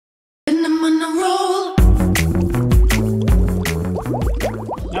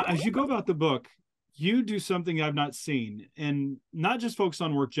as you go about the book, you do something I've not seen, and not just focus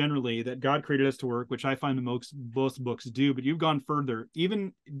on work generally, that God created us to work, which I find most books do, but you've gone further,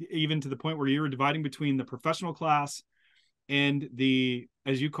 even to the point where you were dividing between the professional class and the,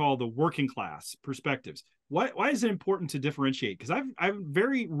 as you call, the working class perspectives. Why is it important to differentiate? Because I've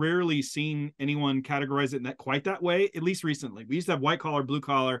very rarely seen anyone categorize it in that quite that way, at least recently. We used to have white collar, blue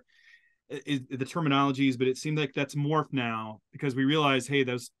collar, the terminologies, but it seemed like that's morphed now because we realize, hey,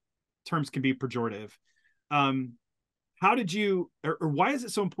 those terms can be pejorative. How did you, or why is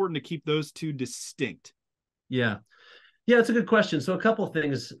it so important to keep those two distinct? Yeah, it's a good question. So a couple of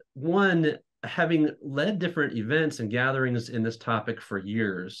things. One, having led different events and gatherings in this topic for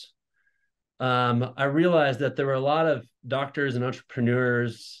years, I realized that there were a lot of doctors and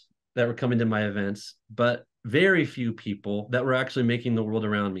entrepreneurs that were coming to my events, but very few people that were actually making the world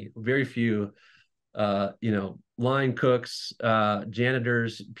around me. Very few, line cooks,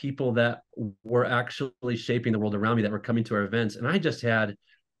 janitors, people that were actually shaping the world around me that were coming to our events. And I just had,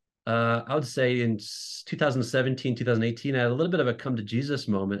 I would say in 2017, 2018, I had a little bit of a come to Jesus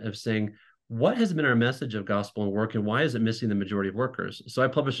moment of saying, what has been our message of gospel and work, and why is it missing the majority of workers? So I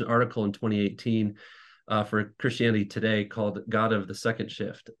published an article in 2018 for Christianity Today called God of the Second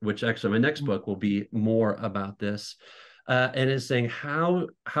Shift, which actually my next book will be more about this. And is saying, how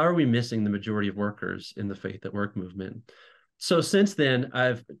are we missing the majority of workers in the faith at work movement? So since then,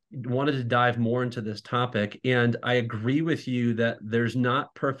 I've wanted to dive more into this topic. And I agree with you that there's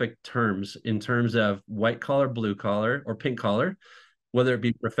not perfect terms in terms of white collar, blue collar, or pink collar, whether it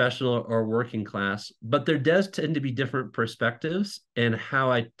be professional or working class, but there does tend to be different perspectives and how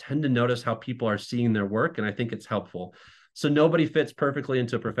I tend to notice how people are seeing their work. And I think it's helpful. So nobody fits perfectly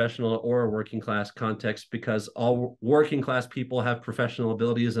into a professional or a working class context, because all working class people have professional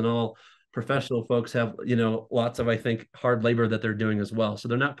abilities and all professional folks have, lots of, I think, hard labor that they're doing as well. So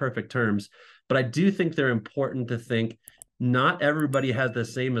they're not perfect terms, but I do think they're important to think not everybody has the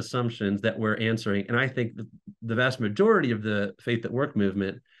same assumptions that we're answering. And I think the vast majority of the faith at work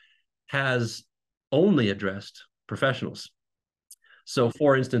movement has only addressed professionals. So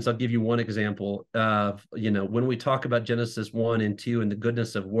for instance, I'll give you one example of, when we talk about Genesis 1 and 2 and the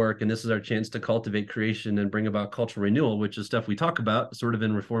goodness of work, and this is our chance to cultivate creation and bring about cultural renewal, which is stuff we talk about sort of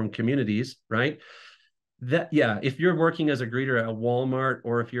in Reformed communities, right? If you're working as a greeter at Walmart,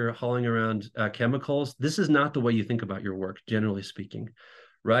 or if you're hauling around chemicals, this is not the way you think about your work, generally speaking,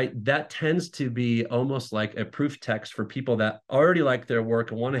 right? That tends to be almost like a proof text for people that already like their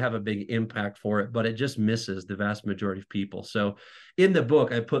work and want to have a big impact for it, but it just misses the vast majority of people. So in the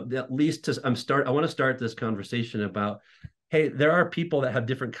book, I put at least I want to start this conversation about, hey, there are people that have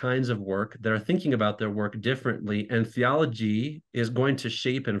different kinds of work, that are thinking about their work differently, and theology is going to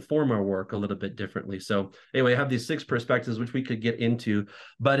shape and form our work a little bit differently. So anyway, I have these 6 perspectives, which we could get into,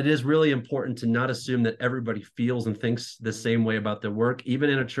 but it is really important to not assume that everybody feels and thinks the same way about their work, even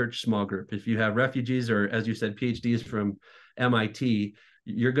in a church small group. If you have refugees or, as you said, PhDs from MIT,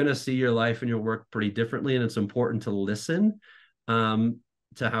 you're going to see your life and your work pretty differently, and it's important to listen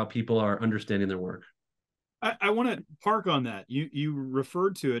to how people are understanding their work. I want to park on that. You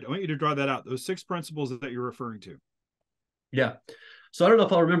referred to it. I want you to draw that out. Those 6 principles that you're referring to. Yeah. So I don't know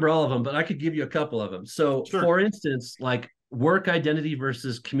if I'll remember all of them, but I could give you a couple of them. So sure. For instance, like work identity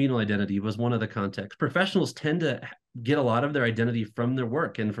versus communal identity was one of the contexts. Professionals tend to get a lot of their identity from their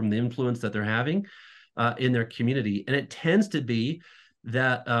work and from the influence that they're having in their community. And it tends to be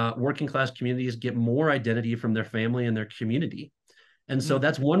that working class communities get more identity from their family and their community. And so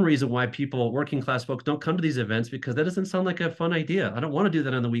that's one reason why working class folks, don't come to these events, because that doesn't sound like a fun idea. I don't want to do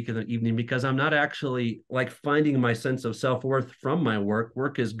that on the weekend and evening, because I'm not actually like finding my sense of self-worth from my work.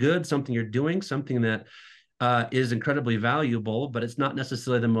 Work is good, something you're doing, something that is incredibly valuable, but it's not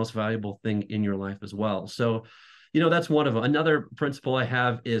necessarily the most valuable thing in your life as well. So, that's one of them. Another principle I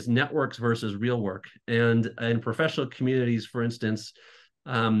have is networks versus real work. And in professional communities, for instance,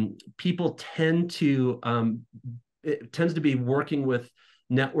 people it tends to be working with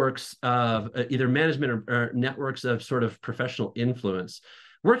networks of either management or networks of sort of professional influence.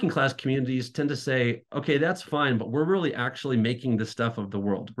 Working class communities tend to say, okay, that's fine, but we're really actually making the stuff of the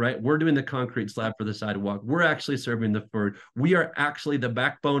world, right? We're doing the concrete slab for the sidewalk. We're actually serving the food. We are actually the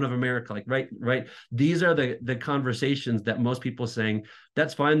backbone of America, like, right? These are the conversations that most people are saying,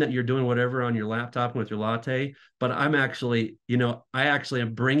 that's fine that you're doing whatever on your laptop with your latte, but I'm actually,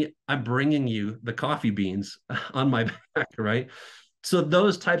 I'm bringing you the coffee beans on my back, right? So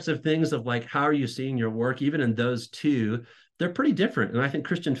those types of things of like, how are you seeing your work, even in those two, they're pretty different. And I think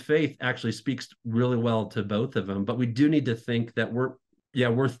Christian faith actually speaks really well to both of them, but we do need to think that we're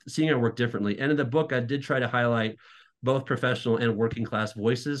seeing our work differently. And in the book, I did try to highlight both professional and working class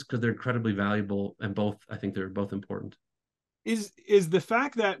voices, because they're incredibly valuable, and both, I think they're both important. Is the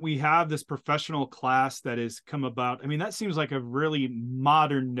fact that we have this professional class that has come about, I mean, that seems like a really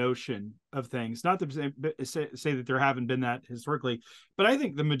modern notion of things. Not to say that there haven't been that historically, but I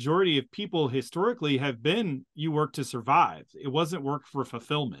think the majority of people historically have been, you work to survive. It wasn't work for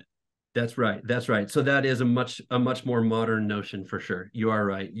fulfillment. That's right. That's right. So that is a much more modern notion for sure. You are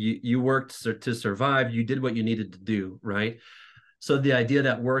right. You worked to survive. You did what you needed to do, right? So the idea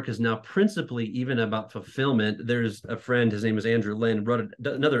that work is now principally even about fulfillment. There's a friend, his name is Andrew Lynn, wrote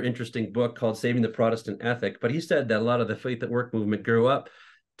another interesting book called Saving the Protestant Ethic. But he said that a lot of the faith at work movement grew up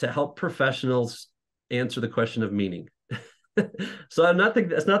to help professionals answer the question of meaning. So I'm not thinking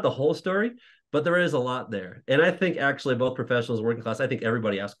that's not the whole story, but there is a lot there. And I think actually both professionals and working class, I think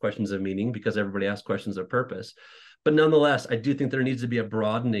everybody asks questions of meaning because everybody asks questions of purpose. But nonetheless, I do think there needs to be a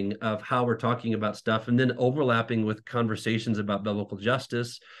broadening of how we're talking about stuff, and then overlapping with conversations about biblical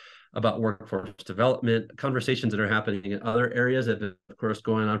justice, about workforce development, conversations that are happening in other areas that have, of course,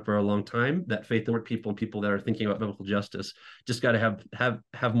 going on for a long time, that faith and work people and people that are thinking about biblical justice just got to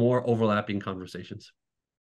have more overlapping conversations.